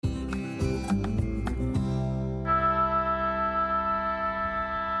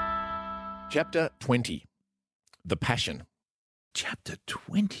Chapter 20, The Passion. Chapter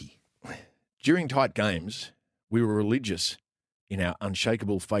 20. During tight games, we were religious in our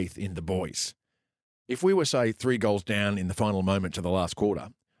unshakable faith in the boys. If we were, say, 3 goals down in the final moment to the last quarter,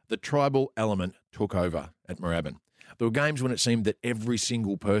 the tribal element took over at Moorabbin. There were games when it seemed that every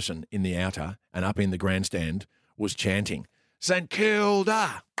single person in the outer and up in the grandstand was chanting, St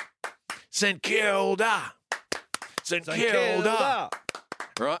Kilda! St Kilda! St Kilda!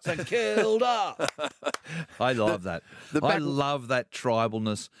 Right? St Kilda! I love that. I love that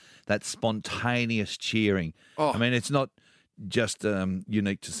tribalness, that spontaneous cheering. Oh. I mean, it's not just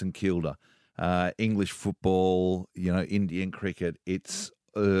unique to St Kilda. English football, Indian cricket, it's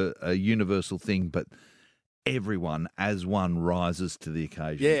a universal thing, but everyone as one rises to the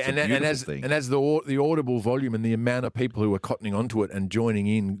occasion. Yeah, it's a beautiful thing. And as the audible volume and the amount of people who are cottoning onto it and joining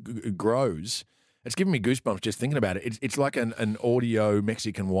in grows, it's giving me goosebumps just thinking about it. It's like an audio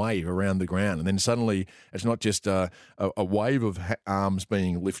Mexican wave around the ground, and then suddenly it's not just a wave of arms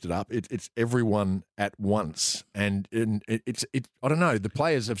being lifted up. It's everyone at once, and it's I don't know. The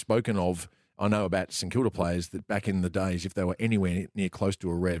players have spoken of. I know about St Kilda players that back in the days, if they were anywhere near close to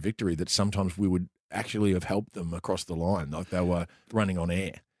a rare victory, that sometimes we would actually have helped them across the line, like they were running on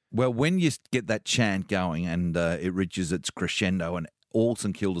air. Well, when you get that chant going and it reaches its crescendo and all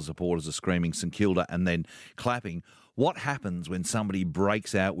St Kilda supporters are screaming St Kilda and then clapping, what happens when somebody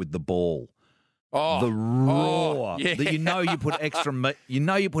breaks out with the ball? Oh, the roar! yeah. That you put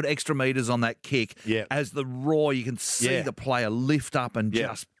extra meters on that kick. Yeah. As the roar, you can see Yeah. the player lift up and Yeah.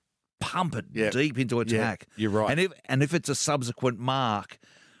 just pump it Yeah. deep into attack. Yeah, you're right. And if it's a subsequent mark,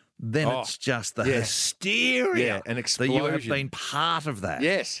 then it's just the hysteria an that you have explosion. been part of that.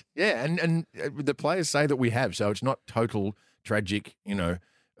 Yes, yeah, and the players say that we have, so it's not total tragic, what's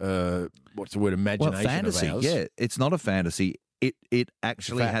the word, imagination Well, fantasy, of ours. yeah. It's not a fantasy. It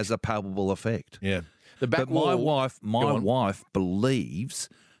actually fact. has a palpable effect. Yeah. The back But my wall, wife believes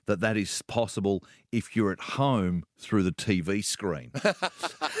that is possible if you're at home through the TV screen.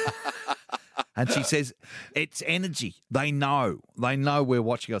 And she says, it's energy. They know we're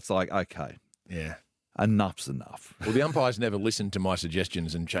watching. It's like, okay, yeah. enough's enough. Well, the umpires never listened to my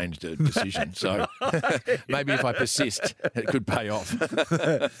suggestions and changed a decision, so maybe if I persist, it could pay off.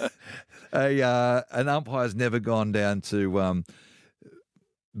 An umpire's never gone down to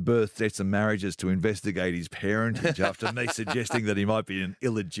birth, deaths and marriages to investigate his parentage after me suggesting that he might be an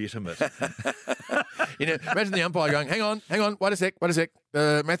illegitimate. Imagine the umpire going, hang on, wait a sec.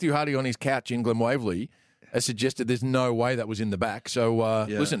 Matthew Hardy on his couch in Glen Waverley has suggested there's no way that was in the back. So,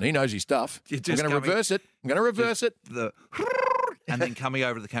 listen, he knows his stuff. I'm going to reverse it. And then coming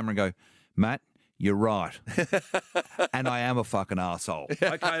over to the camera and go, Matt, you're right. And I am a fucking arsehole.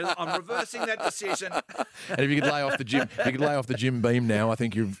 Okay, I'm reversing that decision. And if you could lay off the gym beam now, I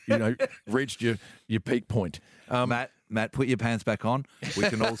think you've reached your peak point. Matt, put your pants back on. We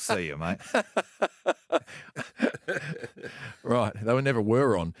can all see you, mate. Right, they never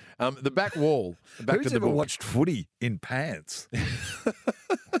were on. The back wall. Back Who's to the ever book. watched footy in pants?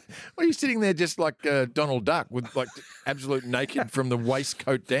 Well, you're sitting there just like Donald Duck with like absolute naked from the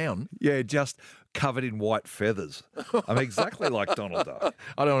waistcoat down. Yeah, just covered in white feathers. I'm exactly like Donald Duck.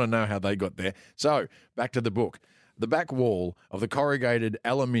 I don't want to know how they got there. So, back to the book. The back wall of the corrugated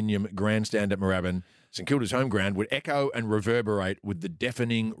aluminium grandstand at Moorabbin, St Kilda's home ground, would echo and reverberate with the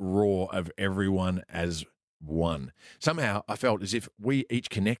deafening roar of everyone as one. Somehow, I felt as if we each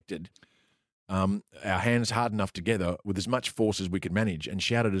connected our hands hard enough together with as much force as we could manage and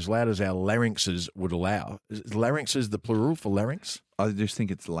shouted as loud as our larynxes would allow. Is larynxes the plural for larynx? I just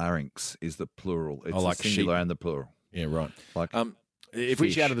think it's larynx is the plural. It's like the singular sheep. and the plural. Yeah, right. Like if we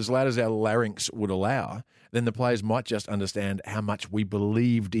fish. shouted as loud as our larynx would allow, then the players might just understand how much we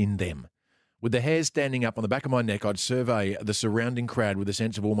believed in them. With the hairs standing up on the back of my neck, I'd survey the surrounding crowd with a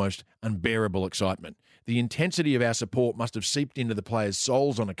sense of almost unbearable excitement. The intensity of our support must have seeped into the players'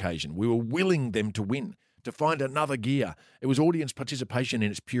 souls on occasion. We were willing them to win, to find another gear. It was audience participation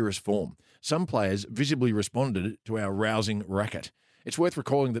in its purest form. Some players visibly responded to our rousing racket. It's worth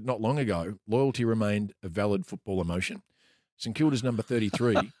recalling that not long ago, loyalty remained a valid football emotion. St Kilda's number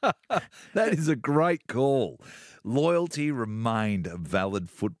 33. That is a great call. Loyalty remained a valid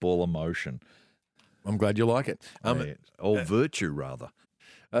football emotion. I'm glad you like it. Or virtue, rather.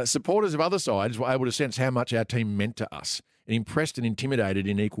 Supporters of other sides were able to sense how much our team meant to us. It impressed and intimidated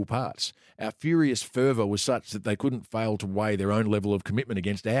in equal parts. Our furious fervour was such that they couldn't fail to weigh their own level of commitment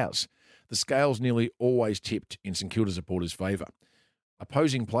against ours. The scales nearly always tipped in St Kilda supporters' favour.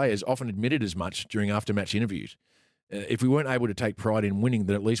 Opposing players often admitted as much during after-match interviews. If we weren't able to take pride in winning,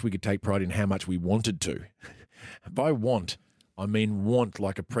 then at least we could take pride in how much we wanted to. By want, I mean want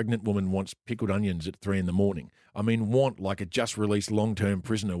like a pregnant woman wants pickled onions at 3 a.m. I mean want like a just released long-term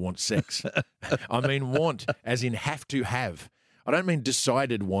prisoner wants sex. I mean want as in have to have. I don't mean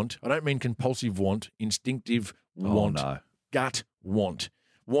decided want. I don't mean compulsive want, instinctive want, no. gut want.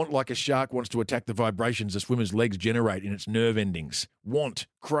 Want like a shark wants to attack the vibrations a swimmer's legs generate in its nerve endings. Want,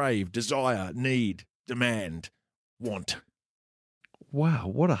 crave, desire, need, demand, want. Wow,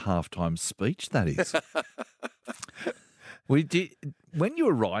 what a halftime speech that is. When you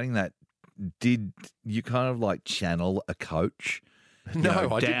were writing that, did you kind of like channel a coach? You No,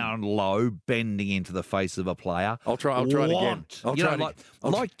 know, I didn't. down low, bending into the face of a player. I'll try it again. Want. I'll You try know, it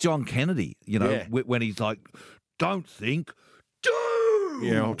again. like John Kennedy, you know, Yeah. when he's like, don't think, do.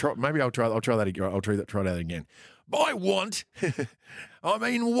 Yeah, I'll try. Maybe I'll try that again. I'll try that again. I want. I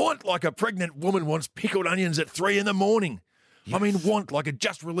mean, want like a pregnant woman wants pickled onions at 3 a.m. I mean, want like a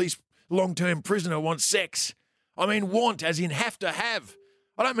just released long-term prisoner wants sex. I mean, want as in have to have.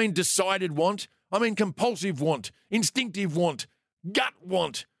 I don't mean decided want. I mean compulsive want, instinctive want, gut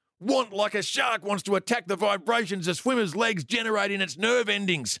want. Want like a shark wants to attack the vibrations a swimmer's legs generate in its nerve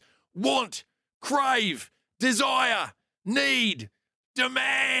endings. Want, crave, desire, need,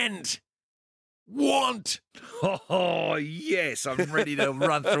 demand, want. Oh, yes, I'm ready to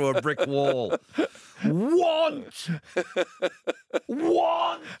run through a brick wall. Want.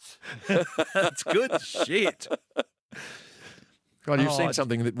 Want. That's good shit. God, you've Oh, seen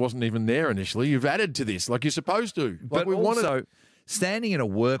something that wasn't even there initially. You've added to this like you're supposed to. Like But we wanted. also, standing in a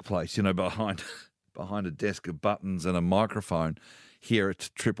workplace, you know, behind a desk of buttons and a microphone here at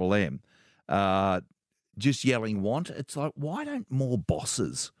Triple M, just yelling want. It's like, why don't more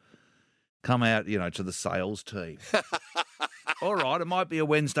bosses come out, you know, to the sales team? All right, it might be a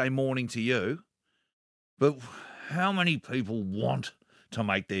Wednesday morning to you, but how many people want to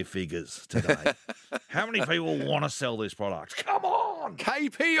make their figures today? How many people want to sell this product? Come on!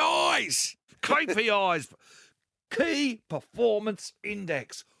 KPIs. KPIs, Key Performance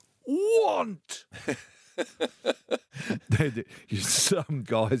Index. Want. Some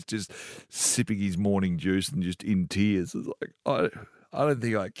guy's just sipping his morning juice and just in tears. It's like, I don't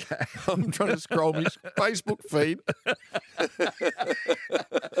think I can. I'm trying to scroll my Facebook feed.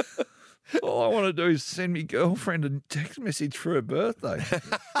 All I want to do is send me girlfriend a text message for her birthday.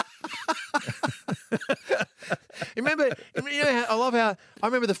 Remember, you know, I love how I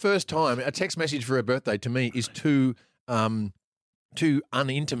remember the first time a text message for a birthday to me is too unintimate.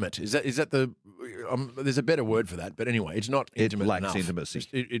 Is that the? There's a better word for that, but anyway, it's not intimate lacks enough. intimacy.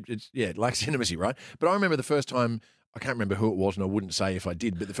 It lacks intimacy, right? But I remember the first time. I can't remember who it was, and I wouldn't say if I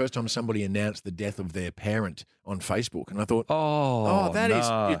did. But the first time somebody announced the death of their parent on Facebook, and I thought, Oh, that is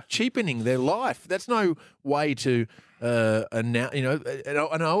no. you're cheapening their life. That's no way to announce. You know,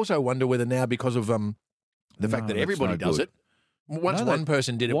 and I also wonder whether now because of the fact No, that that's everybody no does good. it. Once No, one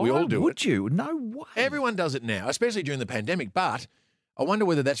person did it, we Why all do would it. you? No way. Everyone does it now, especially during the pandemic. But I wonder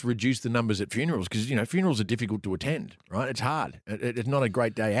whether that's reduced the numbers at funerals because, you know, funerals are difficult to attend, right? It's hard. It's not a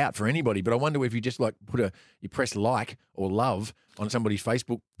great day out for anybody. But I wonder if you just like you press like or love on somebody's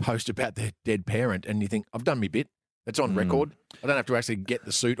Facebook post about their dead parent and you think, I've done my bit. It's on record. I don't have to actually get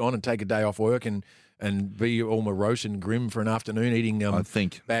the suit on and take a day off work and be all morose and grim for an afternoon eating I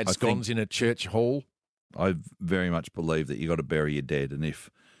think scones in a church hall. I very much believe that you got to bury your dead, and if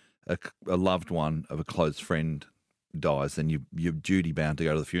a loved one of a close friend dies, then you're duty bound to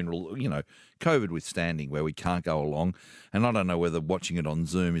go to the funeral. You know, COVID withstanding, where we can't go along, and I don't know whether watching it on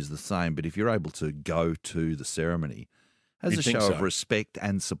Zoom is the same, but if you're able to go to the ceremony as You'd a think show so. of respect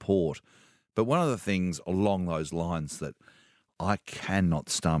and support. But one of the things along those lines that I cannot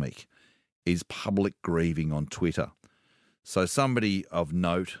stomach is public grieving on Twitter. So somebody of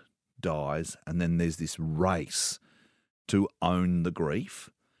note dies, and then there's this race to own the grief.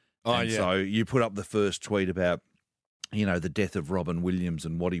 So you put up the first tweet about, you know, the death of Robin Williams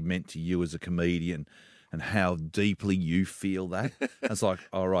and what he meant to you as a comedian and how deeply you feel that. It's like,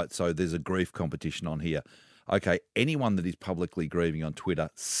 all right, so there's a grief competition on here. Okay, anyone that is publicly grieving on Twitter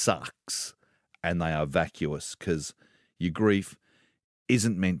sucks, and they are vacuous because your grief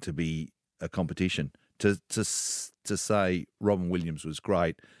isn't meant to be a competition. To say Robin Williams was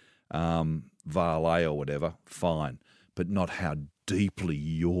great, Varley or whatever, fine, but not how deeply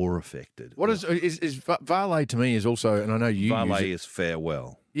you're affected. What is Varley to me is also, and I know you use Varley it. is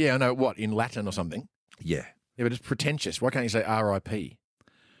farewell. Yeah, I know what in Latin or something. Yeah. Yeah, but it's pretentious. Why can't you say R.I.P.?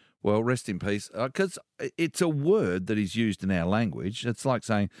 Well, rest in peace, because it's a word that is used in our language. It's like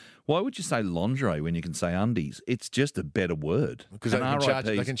saying, why would you say lingerie when you can say undies? It's just a better word. Because And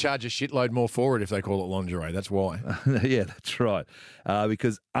they can charge a shitload more for it if they call it lingerie. That's why. Yeah, that's right.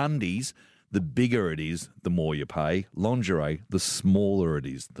 Because undies, The bigger it is, the more you pay. Lingerie, the smaller it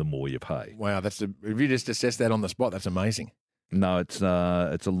is, the more you pay. Wow, if you just assess that on the spot, that's amazing. No, it's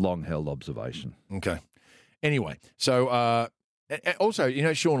a long-held observation. Okay. Anyway, so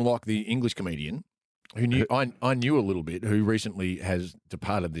also, Sean Locke, the English comedian, who knew I knew a little bit, who recently has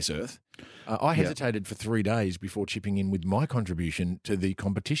departed this earth. I hesitated for 3 days before chipping in with my contribution to the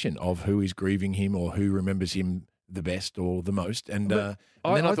competition of who is grieving him or who remembers him the best or the most. And then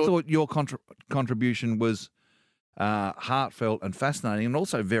I thought your contribution was heartfelt and fascinating, and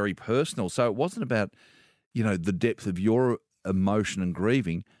also very personal. So it wasn't about, the depth of your emotion and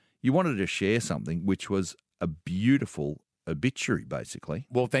grieving. You wanted to share something which was a beautiful obituary, basically.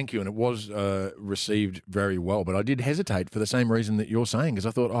 Well, thank you, and it was received very well. But I did hesitate for the same reason that you're saying, because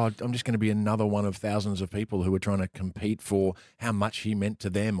I thought, I'm just going to be another one of thousands of people who are trying to compete for how much he meant to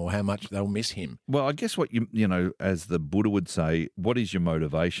them or how much they'll miss him. Well, I guess what as the Buddha would say, what is your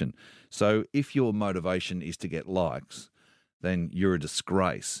motivation? So if your motivation is to get likes, then you're a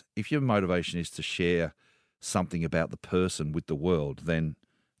disgrace. If your motivation is to share something about the person with the world, then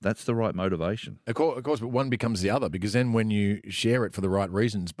that's the right motivation. Of course, but one becomes the other, because then when you share it for the right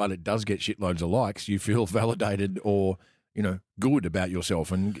reasons, but it does get shitloads of likes, you feel validated or, good about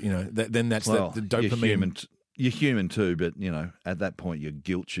yourself. And, then that's the dopamine. You're human too, but, at that point, your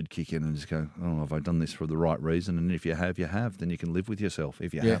guilt should kick in and just go, oh, have I done this for the right reason? And if you have, you have. Then you can live with yourself.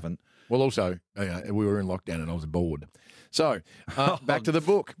 If you haven't. Well, also, we were in lockdown and I was bored. So, back to the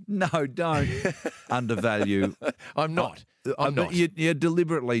book. No, don't undervalue. I'm not. I'm not. You're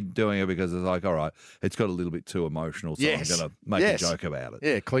deliberately doing it because it's like, all right, it's got a little bit too emotional, so I'm going to make a joke about it.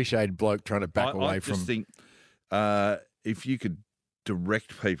 Yeah, cliched bloke trying to back away from. I just think if you could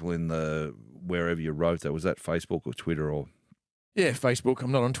direct people in wherever you wrote that, was that Facebook or Twitter or? Yeah, Facebook.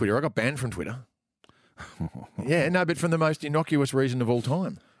 I'm not on Twitter. I got banned from Twitter. Yeah, no, but from the most innocuous reason of all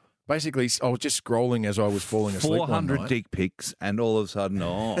time. Basically, I was just scrolling as I was falling asleep 400 dick pics, and all of a sudden,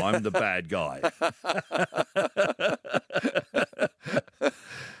 I'm the bad guy.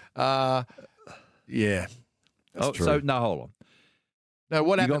 Yeah. That's true. So, no, hold on. No,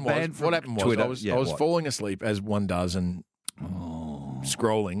 what happened was Twitter. I was falling asleep, as one does, and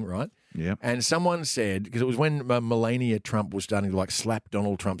scrolling, right? Yeah. And someone said, because it was when Melania Trump was starting to slap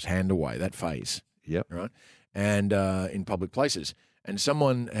Donald Trump's hand away, that phase. Yep. Right? And in public places. And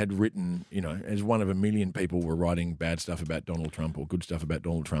someone had written, as one of a million people were writing bad stuff about Donald Trump or good stuff about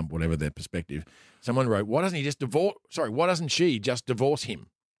Donald Trump, whatever their perspective. Someone wrote, why doesn't she just divorce him?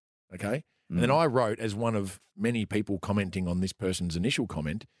 Okay. And then I wrote, as one of many people commenting on this person's initial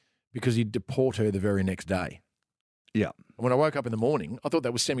comment, because he'd deport her the very next day. Yeah. And when I woke up in the morning, I thought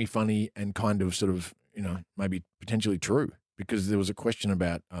that was semi-funny and kind of sort of, maybe potentially true, because there was a question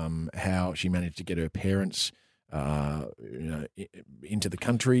about how she managed to get her parents into the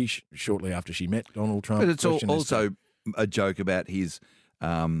country shortly after she met Donald Trump. But it's also a joke about his,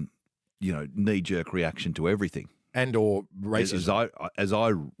 knee-jerk reaction to everything. And or racism. As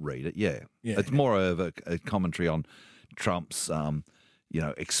I read it, yeah. It's more of a commentary on Trump's,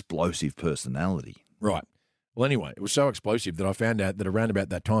 explosive personality. Right. Well, anyway, it was so explosive that I found out that around about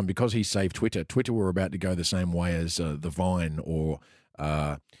that time, because he saved Twitter were about to go the same way as the Vine or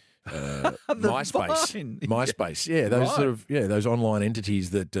MySpace. Vine. MySpace, yeah, those those online entities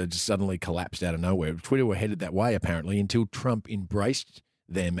that just suddenly collapsed out of nowhere. Twitter were headed that way apparently until Trump embraced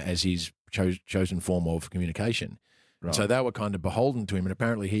them as his chosen form of communication. Right. So they were kind of beholden to him, and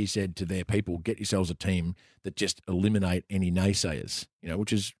apparently he said to their people, "Get yourselves a team that just eliminate any naysayers,"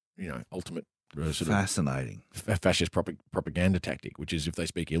 which is ultimate. Fascinating. Fascist propaganda tactic, which is if they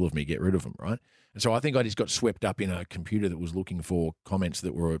speak ill of me, get rid of them, right? And so I think I just got swept up in a computer that was looking for comments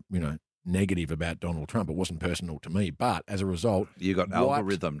that were, negative about Donald Trump. It wasn't personal to me, but as a result, you got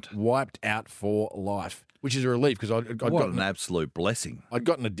algorithmed, wiped out for life, which is a relief because I'd gotten an absolute blessing. I'd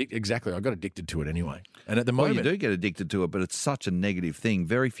gotten addicted. I got addicted to it anyway, and at the moment, you do get addicted to it, but it's such a negative thing.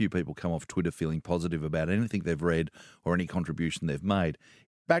 Very few people come off Twitter feeling positive about anything they've read or any contribution they've made.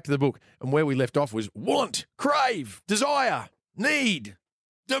 Back to the book, and where we left off was want, crave, desire, need,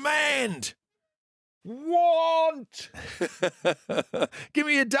 demand. Want. Give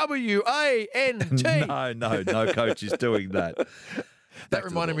me a W-A-N-T. No coach is doing that. That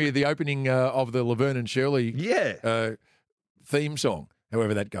reminded me of the opening of the Laverne and Shirley theme song,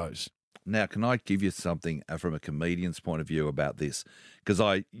 however that goes. Now, can I give you something from a comedian's point of view about this? Because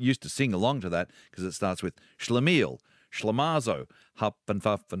I used to sing along to that because it starts with Schlemiel, Schlemazo, Huff and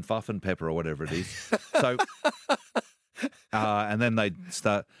Fuff and Pepper or whatever it is. So, and then they'd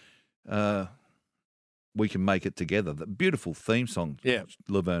start, We Can Make It Together, the beautiful theme song,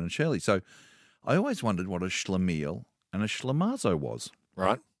 Laverne and Shirley. So I always wondered what a Schlemiel and a Schlemazo was.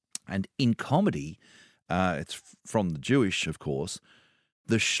 Right. And in comedy, it's from the Jewish, of course,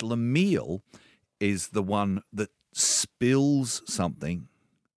 the schlemiel is the one that spills something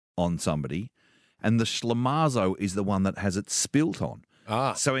on somebody, and the schlemazo is the one that has it spilt on.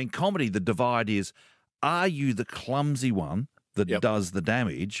 So in comedy, the divide is, are you the clumsy one that does the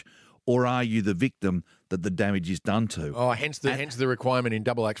damage, or are you the victim that the damage is done to? Hence the requirement in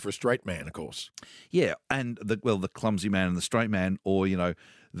double acts for a straight man, of course. Yeah, and the clumsy man and the straight man, or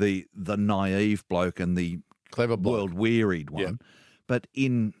the naive bloke and the Clever bloke. world wearied one. Yep. But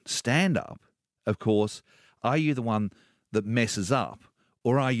in stand up, of course, are you the one that messes up,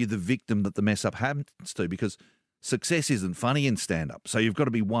 or are you the victim that the mess up happens to? Because success isn't funny in stand up, so you've got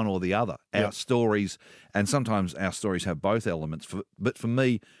to be one or the other. Yep. Our stories, and sometimes our stories have both elements. But for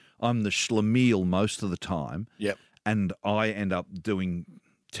me, I'm the schlemiel most of the time. Yep. And I end up doing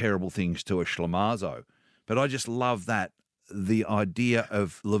terrible things to a schlemazo. But I just love that. The idea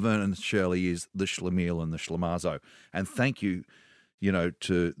of Laverne and Shirley is the schlemiel and the schlemazo. And thank you,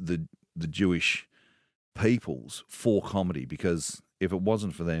 to the Jewish peoples for comedy, because if it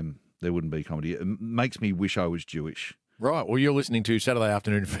wasn't for them, there wouldn't be comedy. It makes me wish I was Jewish. Right. Well, you're listening to Saturday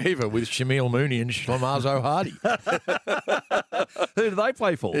Afternoon Fever with Shamil Mooney and Schlemazo Hardy. Who do they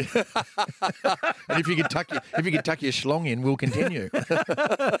play for? And if you could tuck your schlong in, we'll continue.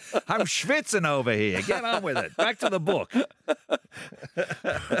 I'm schwitzing over here. Get on with it. Back to the book.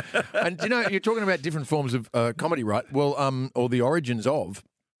 And you're talking about different forms of comedy, right? Well, or the origins of.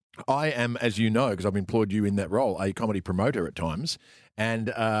 I am, as you know, because I've employed you in that role, a comedy promoter at times, and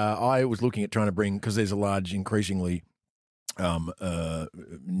I was looking at trying to bring, because there's a large, increasingly numberous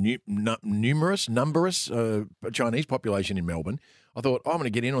Chinese population in Melbourne. I thought, I'm going to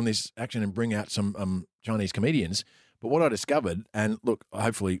get in on this action and bring out some Chinese comedians. But what I discovered, and look,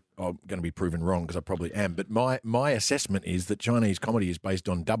 hopefully I'm going to be proven wrong because I probably am, but my assessment is that Chinese comedy is based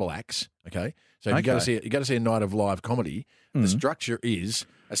on double acts. Okay, so you got to see a night of live comedy. The structure is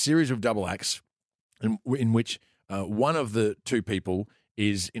a series of double acts in which one of the two people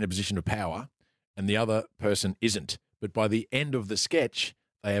is in a position of power and the other person isn't. But by the end of the sketch,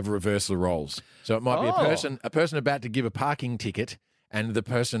 they have reversal roles. So it might be a person about to give a parking ticket, and the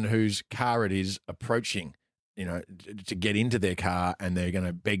person whose car it is approaching, to get into their car, and they're going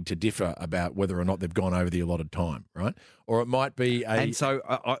to beg to differ about whether or not they've gone over the allotted time, right? Or it might be And so,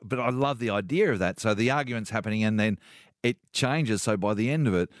 but I love the idea of that. So the argument's happening, and then it changes. So by the end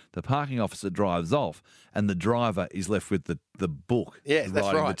of it, the parking officer drives off, and the driver is left with the book, that's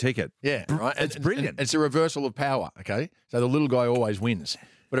writing right. the ticket. Yeah, right. It's brilliant. And it's a reversal of power, okay? So the little guy always wins.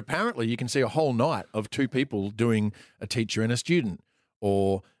 But apparently you can see a whole night of two people doing a teacher and a student,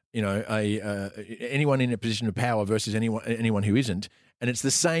 or anyone in a position of power versus anyone who isn't, and it's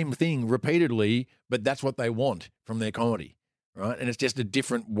the same thing repeatedly, but that's what they want from their comedy, right? And it's just the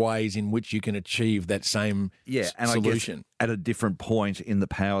different ways in which you can achieve that same solution. I guess at a different point in the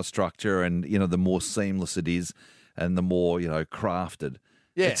power structure, and the more seamless it is, and the more crafted.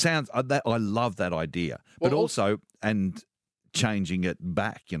 Yeah, it sounds that I love that idea, but also and changing it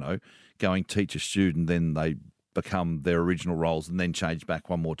back. Going teacher student, then they become their original roles and then change back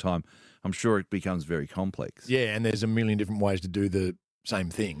one more time. I'm sure it becomes very complex. Yeah, and there's a million different ways to do the same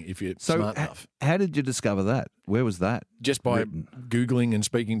thing if you're smart enough. How did you discover that? Where was that? Just by Googling and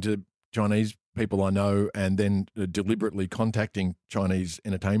speaking to Chinese people I know, and then deliberately contacting Chinese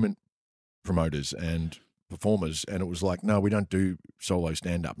entertainment promoters and performers, and it was like, no, we don't do solo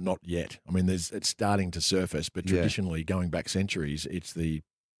stand-up, not yet. I mean, it's starting to surface, but traditionally, going back centuries, it's the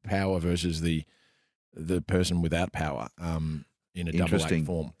power versus the person without power in a double act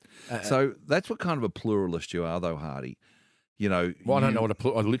form. So that's what kind of a pluralist you are, though, Hardy. Well, I don't know what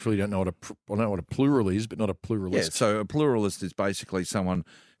I literally don't know I know what a plural is, but not a pluralist. Yeah, so a pluralist is basically someone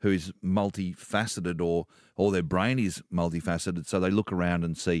who is multifaceted, or their brain is multifaceted, so they look around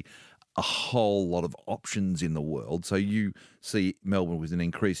and see a whole lot of options in the world. So you see Melbourne with an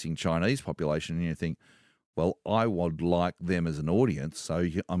increasing Chinese population, and you think, well, I would like them as an audience, so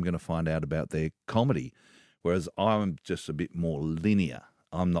I'm going to find out about their comedy. Whereas I'm just a bit more linear.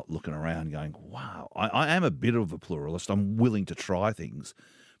 I'm not looking around going, wow. I am a bit of a pluralist. I'm willing to try things,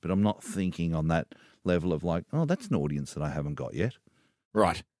 but I'm not thinking on that level of like, oh, that's an audience that I haven't got yet.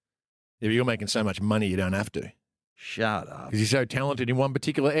 Right. If you're making so much money, you don't have to. Shut up. Because you're so talented in one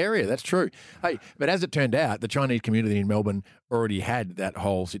particular area. That's true. Hey, but as it turned out, the Chinese community in Melbourne already had that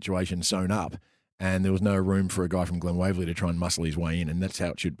whole situation sewn up, and there was no room for a guy from Glen Waverley to try and muscle his way in, and that's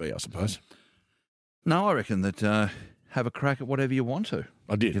how it should be, I suppose. No, I reckon that have a crack at whatever you want to.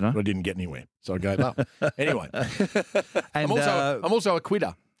 I did, but I didn't get anywhere, so I gave up. Anyway, and I'm also a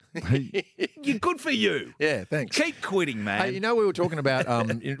quitter. You're good for you. Yeah, thanks. Keep quitting, man. Hey, we were talking about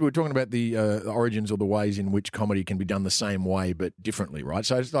the origins or the ways in which comedy can be done the same way but differently, right?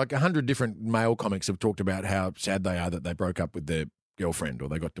 So it's like 100 different male comics have talked about how sad they are that they broke up with their girlfriend or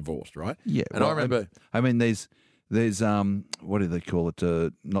they got divorced, right? Yeah, and I remember. I mean, there's what do they call it?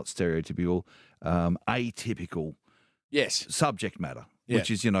 Not stereotypical, atypical. Yes. Subject matter, Yeah.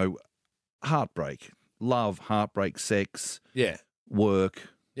 which is heartbreak, love, heartbreak, sex, Yeah. work.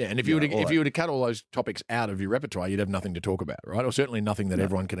 Yeah, and if you Yeah, were to cut all those topics out of your repertoire, you'd have nothing to talk about, right? Or certainly nothing that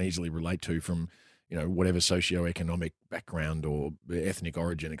everyone can easily relate to from, whatever socioeconomic background or ethnic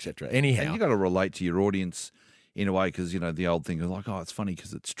origin, etc. Anyhow, And you got to relate to your audience in a way because the old thing is like, oh, it's funny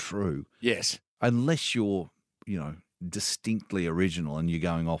because it's true. yes, Unless you're distinctly original and you're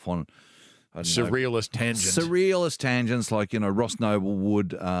going off on surrealist tangent. surrealist tangents like Ross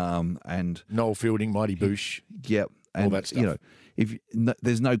Noblewood and Noel Fielding, Mighty Boosh. yep, and all that stuff. if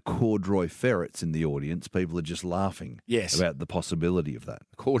there's no corduroy ferrets in the audience, people are just laughing Yes. about the possibility of that.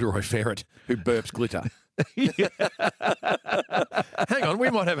 Corduroy ferret who burps glitter. Hang on, we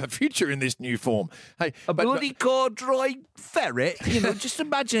might have a future in this new form. Hey, A bloody corduroy ferret, just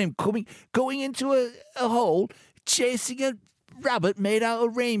imagine him going into a hole, chasing a rabbit made out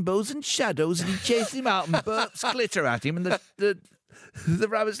of rainbows and shadows, and he chases him out and burps glitter at him, and the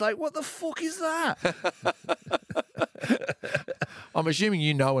rabbit's like, what the fuck is that? I'm assuming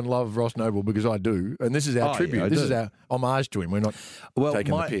you know and love Ross Noble because I do, and this is our Oh, tribute. yeah, I This do. is our homage to him. We're not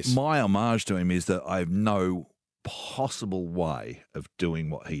taking the piss. my homage to him is that I have no possible way of doing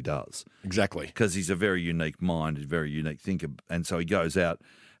what he does Exactly. because he's a very unique mind, a very unique thinker, and so he goes out,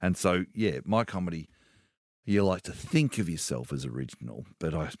 and so my comedy. You like to think of yourself as original,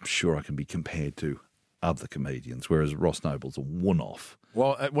 but I'm sure I can be compared to other comedians, whereas Ross Noble's a one-off.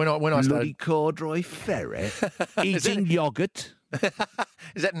 Well, when I Bloody started, corduroy ferret eating yogurt.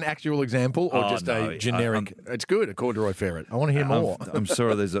 is that an actual example or Oh, just no, a generic? It's good, a corduroy ferret. I want to hear more. I'm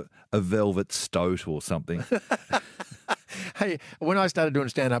sure there's a velvet stoat or something. Hey, when I started doing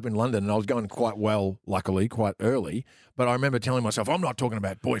stand-up in London, and I was going quite well, luckily, quite early, but I remember telling myself, I'm not talking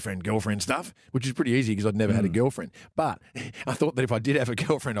about boyfriend, girlfriend stuff, which is pretty easy because I'd never had a girlfriend. But I thought that if I did have a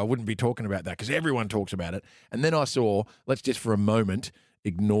girlfriend, I wouldn't be talking about that because everyone talks about it. And then I saw, let's just for a moment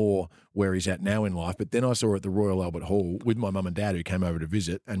ignore where he's at now in life, but then I saw at the Royal Albert Hall with my mum and dad who came over to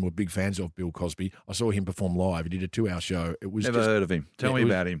visit and were big fans of Bill Cosby. I saw him perform live. He did a 2-hour show. It was Never just, heard of him. Tell me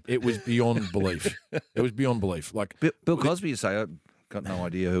about him. It was beyond belief. It was beyond belief. Like Bill Cosby, you say, I've got no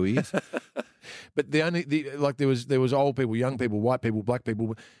idea who he is. But there was old people, young people, white people, black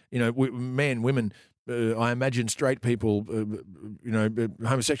people, men, women. I imagine straight people,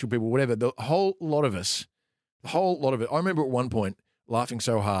 homosexual people, whatever. The whole lot of it. I remember at one point laughing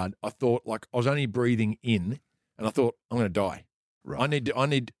so hard, I thought like I was only breathing in, and I thought I'm going to die. Right.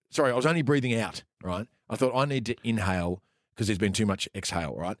 I was only breathing out. Right. I thought I need to inhale because there's been too much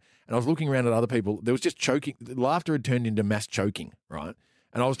exhale. Right. And I was looking around at other people. There was just choking. Laughter had turned into mass choking. Right.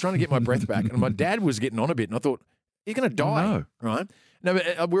 And I was trying to get my breath back, and my dad was getting on a bit, and I thought, you're going to die, no. right? No,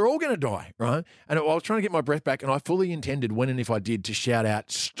 but we're all going to die, right? And I was trying to get my breath back, and I fully intended, when and if I did, to shout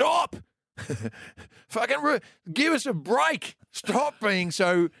out, stop! Give us a break! Stop being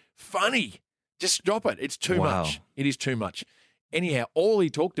so funny. Just stop it. It's too Wow. much. It is too much. Anyhow, all he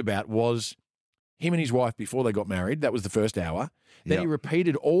talked about was him and his wife before they got married. That was the first hour. Then he Yep.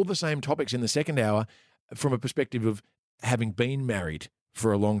 repeated all the same topics in the second hour from a perspective of having been married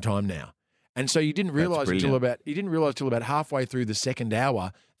for a long time now. And so you didn't realize until about halfway through the second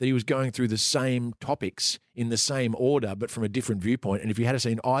hour that he was going through the same topics in the same order, but from a different viewpoint. And if you had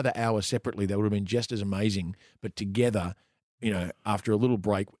seen either hour separately, they would have been just as amazing. But together, after a little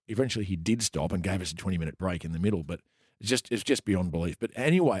break, eventually he did stop and gave us a 20-minute it's in the middle. But it's just beyond belief. But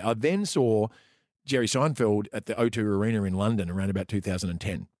anyway, I then saw Jerry Seinfeld at the O2 Arena in London around about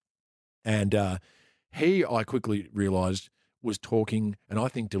 2010. And I quickly realised, was talking, and I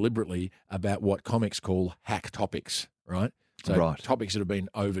think deliberately, about what comics call hack topics, right? So Right. topics that have been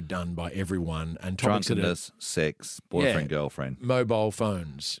overdone by everyone, and topics that are Drunkenness, sex, boyfriend, Yeah. girlfriend. mobile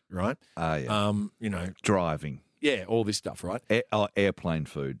phones, right? Yeah. Driving. All this stuff, right? Airplane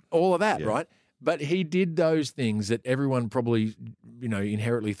food. All of that, Yeah. right? But he did those things that everyone probably,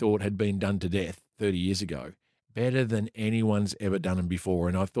 inherently thought had been done to death 30 years ago, better than anyone's ever done them before.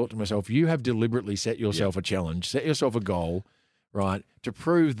 And I thought to myself, you have deliberately set yourself a challenge, set yourself a goal, right, to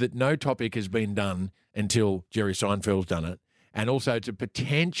prove that no topic has been done until Jerry Seinfeld's done it, and also to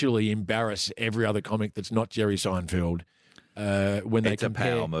potentially embarrass every other comic that's not Jerry Seinfeld when they It's a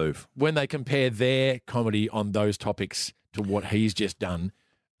power move. when they compare their comedy on those topics to what he's just done.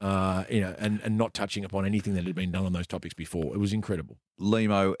 and not touching upon anything that had been done on those topics before. It was incredible.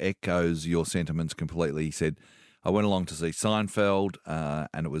 Limo echoes your sentiments completely. He said, I went along to see Seinfeld,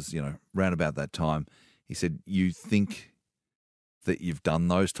 and it was, round about that time. He said, you think that you've done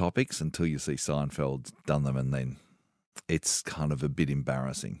those topics until you see Seinfeld's done them, and then it's kind of a bit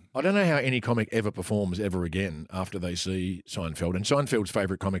embarrassing. I don't know how any comic ever performs ever again after they see Seinfeld. And Seinfeld's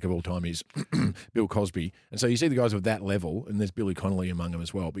favourite comic of all time is Bill Cosby. And so you see the guys of that level, and there's Billy Connolly among them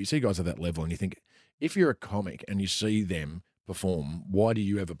as well, but you see guys of that level and you think, if you're a comic and you see them perform, why do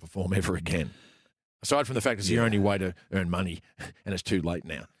you ever perform ever again? Aside from the fact it's your only way to earn money and it's too late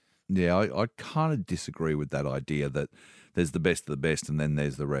now. Yeah, I kind of disagree with that idea that there's the best of the best and then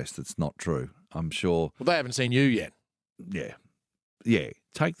there's the rest. It's not true. I'm sure. Well, they haven't seen you yet. Yeah.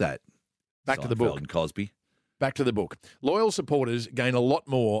 Take that. Back to the book. And Cosby. Back to the book. Loyal supporters gain a lot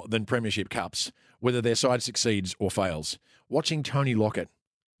more than premiership cups, whether their side succeeds or fails. Watching Tony Lockett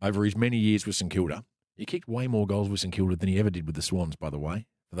over his many years with St Kilda, he kicked way more goals with St Kilda than he ever did with the Swans, by the way,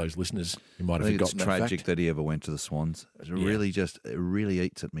 for those listeners who might have forgotten that fact. It's tragic that he ever went to the Swans. It really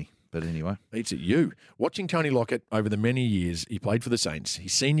eats at me. But anyway. Eats at you. Watching Tony Lockett over the many years he played for the Saints,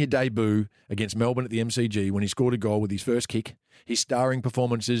 his senior debut against Melbourne at the MCG when he scored a goal with his first kick, his starring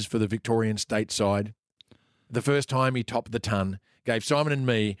performances for the Victorian state side, the first time he topped the ton, gave Simon and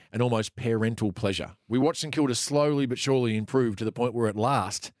me an almost parental pleasure. We watched St Kilda slowly but surely improve to the point where at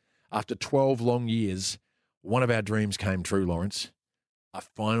last, after 12 long years, one of our dreams came true, Lawrence. A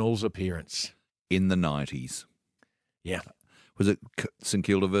finals appearance. In the 90s. Yeah. Was it St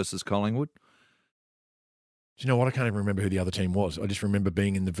Kilda versus Collingwood? Do you know what? I can't even remember who the other team was. I just remember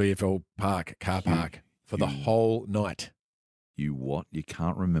being in the VFL car park for the whole night. You what? You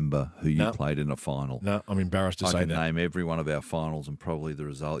can't remember who you played in a final? No, I'm embarrassed to say that. I can name every one of our finals and probably the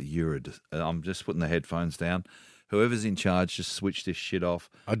result. I'm just putting the headphones down. Whoever's in charge, just switch this shit off.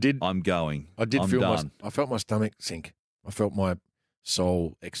 I did. I'm going. I did I'm feel done. I felt my stomach sink. I felt my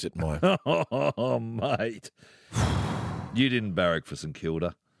soul exit my... Oh, mate. You didn't barrack for St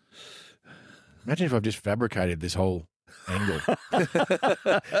Kilda. Imagine if I've just fabricated this whole angle.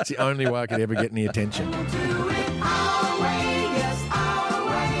 It's the only way I could ever get any attention.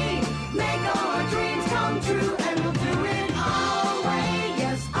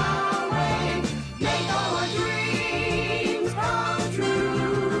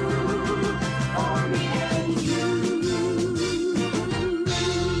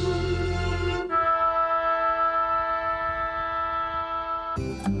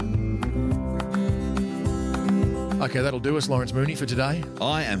 Okay, that'll do us, Lawrence Mooney, for today.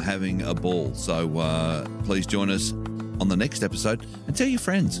 I am having a ball, so please join us on the next episode and tell your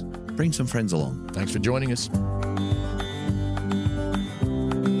friends. Bring some friends along. Thanks for joining us.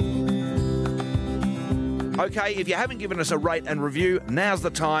 Okay, if you haven't given us a rate and review, now's the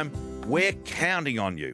time. We're counting on you.